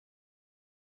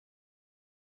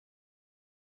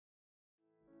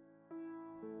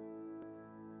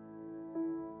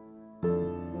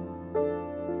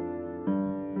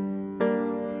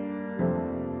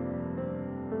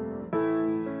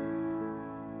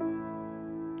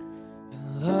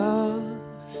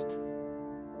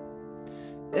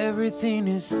everything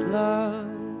is lost,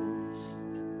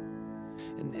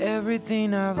 and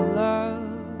everything I've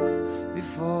loved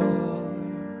before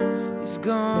is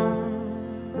gone.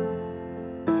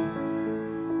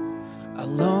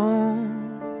 Alone,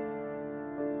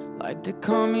 like the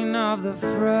coming of the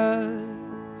frost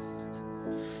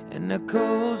and the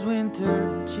cold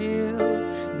winter chill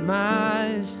in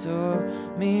my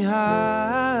stormy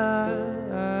heart.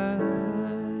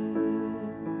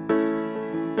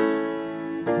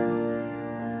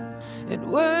 And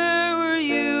where were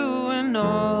you and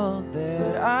all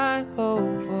that I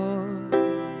hoped for?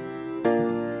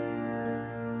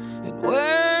 And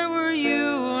where were you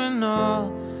and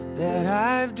all that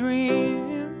I've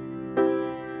dreamed?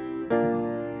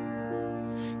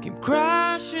 Came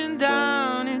crashing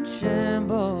down in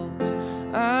shambles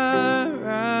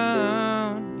around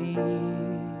me.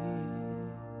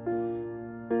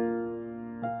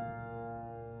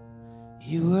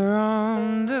 You were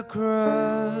on the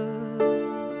cross.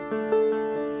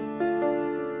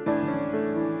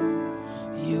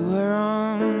 You were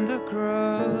on the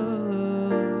cross.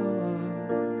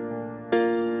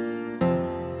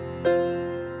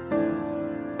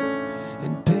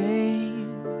 And pain,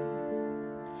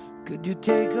 could you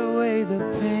take away the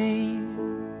pain?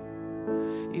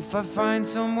 If I find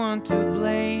someone to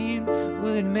blame,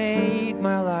 will it make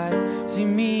my life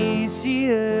seem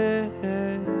easier?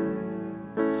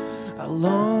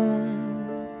 Alone,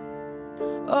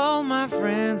 all my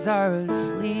friends are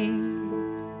asleep,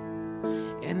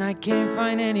 and I can't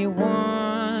find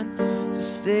anyone to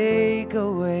stay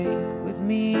awake with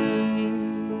me.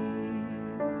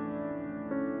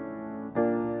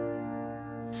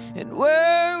 And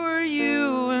where were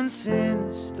you when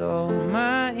sin stole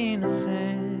my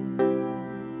innocence?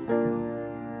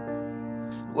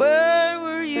 Where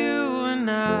were you when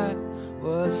I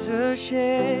was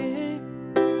ashamed?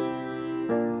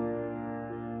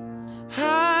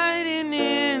 Hiding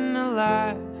in a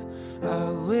life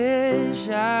I wish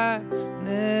I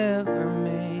never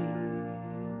made.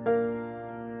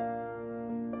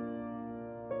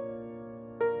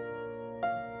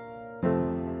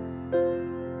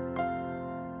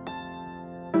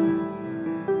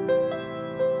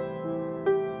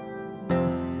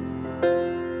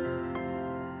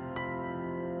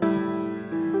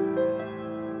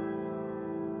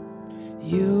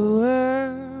 You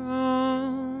were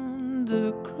on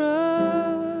the cross.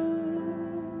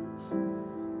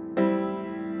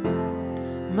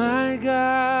 My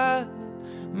God,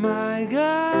 my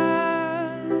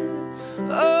God,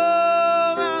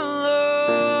 all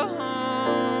alone,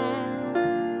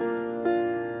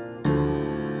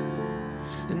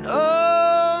 and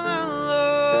all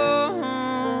alone.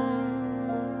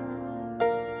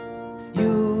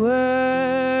 You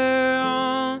were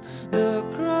on the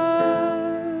cross.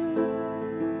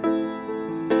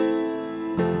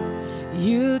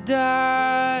 You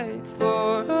died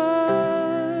for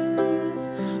us,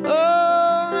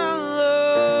 all alone,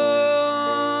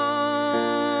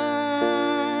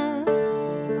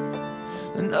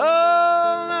 and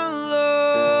all alone.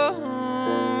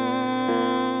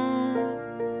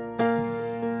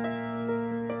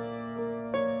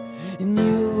 And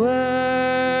you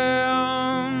were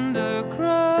on the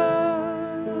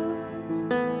cross,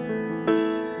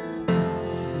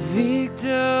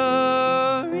 victorious,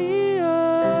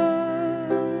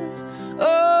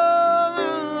 all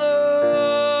alone,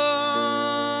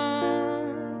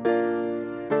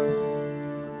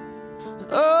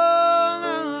 all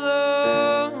alone.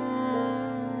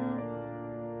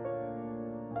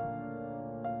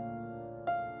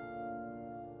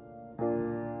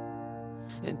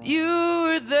 And you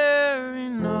were there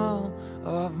in all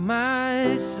of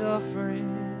my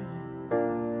suffering,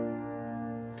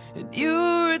 and you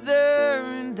were there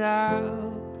in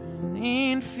doubt and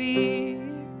in fear.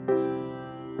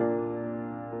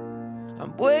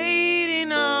 I'm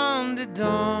waiting on the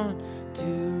dawn to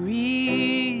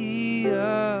reappear.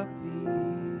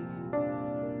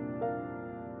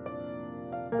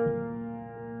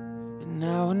 And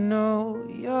now I know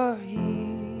you're here.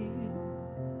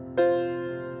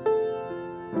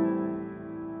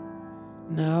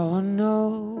 Now I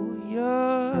know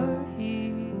you're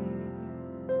here.